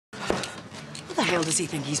the hell does he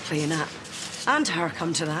think he's playing at? And her,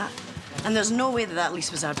 come to that. And there's no way that that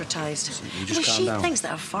lease was advertised. So you just calm she down. thinks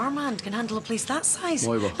that a farmhand can handle a place that size.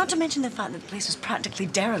 Moira. Not to mention the fact that the place was practically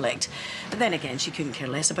derelict. But then again, she couldn't care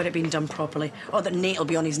less about it being done properly, or that Nate will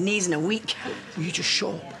be on his knees in a week. Will you just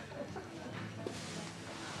shut up?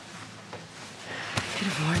 Could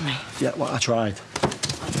have warned me. Yeah, well, I tried.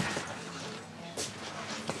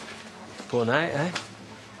 Poor night, eh?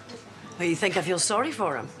 Well, you think I feel sorry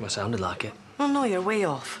for him? Well, sounded like it. Well, no, you're way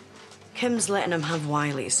off. Kim's letting him have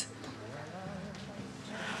Wileys.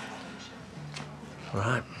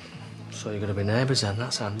 Right. So you're going to be neighbours then?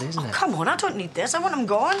 That's handy, isn't it? Come on, I don't need this. I want him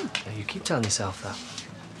gone. Yeah, you keep telling yourself that.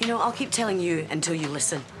 You know, I'll keep telling you until you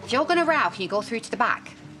listen. If you're going to row, can you go through to the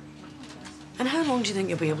back? And how long do you think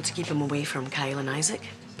you'll be able to keep him away from Kyle and Isaac?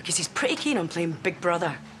 Because he's pretty keen on playing Big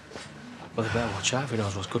Brother. Well, they better watch out if he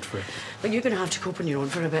knows what's good for him. But you're going to have to cope on your own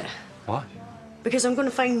for a bit. What? Because I'm going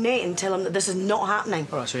to find Nate and tell him that this is not happening.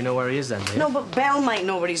 All right, so you know where he is then, do you? No, but Belle might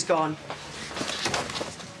know where he's gone.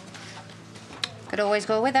 Could always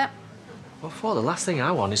go with it. What for? The last thing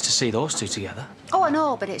I want is to see those two together. Oh, I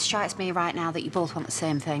know, but it strikes me right now that you both want the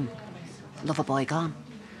same thing. Lover boy gone.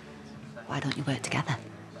 Why don't you work together?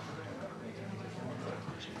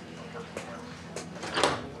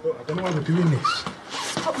 Look, I don't know why we're doing this.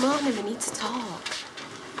 Stop moaning, we need to talk.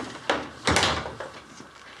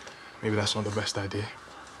 Maybe that's not the best idea.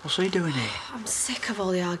 What's he doing here? I'm sick of all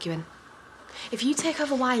the arguing. If you take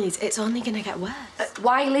over Wiley's, it's only going to get worse.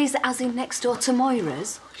 Wiley's as in next door to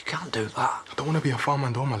Moira's? You can't do that. I don't want to be a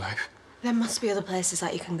farmhand all my life. There must be other places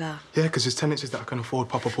that you can go. Yeah, because there's tenancies that I can afford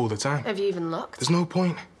pop up all the time. Have you even looked? There's no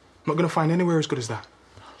point. I'm not going to find anywhere as good as that.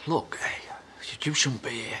 Look, hey, you shouldn't be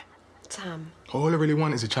here. Tam. All I really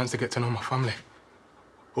want is a chance to get to know my family.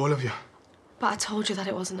 All of you. But I told you that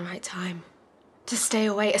it wasn't the right time. To stay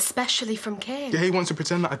away, especially from Cain. Yeah, he wants to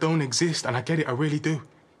pretend that I don't exist, and I get it, I really do.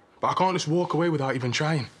 But I can't just walk away without even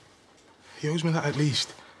trying. He owes me that at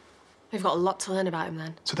least. We've got a lot to learn about him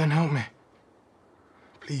then. So then help me.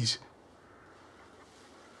 Please.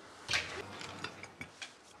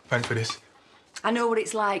 Thanks for this. I know what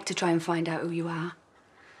it's like to try and find out who you are.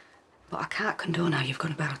 But I can't condone how you've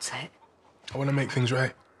gone about it. I want to make things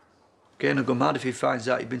right. Cain will go mad if he finds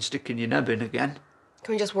out you've been sticking your neb in again.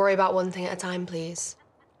 Can we just worry about one thing at a time, please?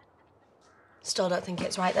 Still don't think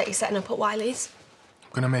it's right that you're setting up at Wiley's. I'm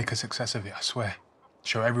going to make a success of it, I swear.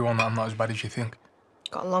 Show everyone that I'm not as bad as you think.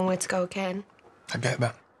 Got a long way to go, Cain. I get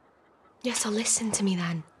that. Yeah, so listen to me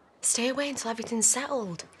then. Stay away until everything's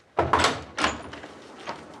settled.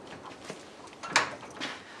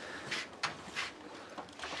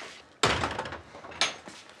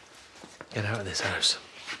 Get out of this house.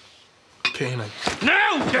 Cain, No!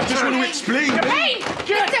 I just want to explain. Hey! Get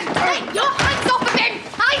your hands off of him!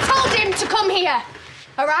 I told him to come here,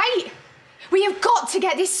 all right? We have got to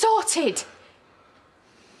get this sorted.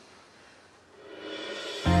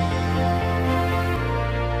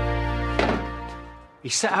 He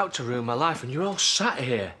set out to ruin my life and you're all sat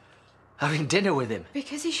here, having dinner with him.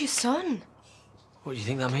 Because he's your son. What, do you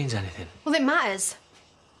think that means anything? Well, it matters.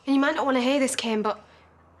 And you might not want to hear this, Cain, but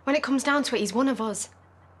when it comes down to it, he's one of us.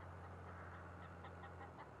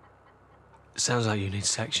 Sounds like you need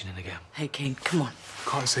sectioning again. Hey, Cain, come on.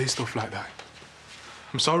 Can't say stuff like that.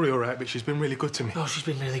 I'm sorry, all right, but she's been really good to me. Oh, she's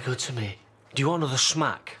been really good to me. Do you want another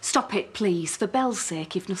smack? Stop it, please, for Belle's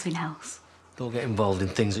sake, if nothing else. Don't get involved in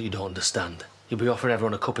things that you don't understand. You'll be offering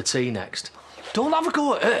everyone a cup of tea next. Don't have a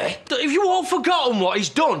go at her. Have you all forgotten what he's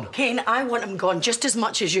done? Cain, I want him gone just as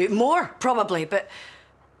much as you. More, probably, but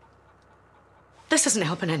this isn't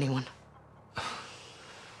helping anyone. You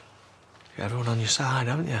got everyone on your side,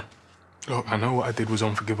 haven't you? Look, I know what I did was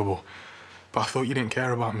unforgivable, but I thought you didn't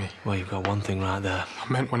care about me. Well, you've got one thing right there.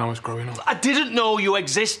 I meant when I was growing up. I didn't know you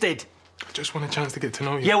existed. I just want a chance to get to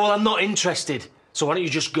know you. Yeah, well, I'm not interested. So why don't you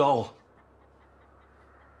just go?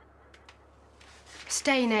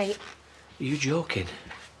 Stay, Nate. Are you joking?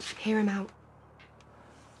 Hear him out.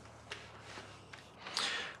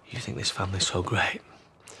 You think this family's so great?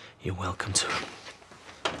 You're welcome to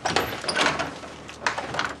them.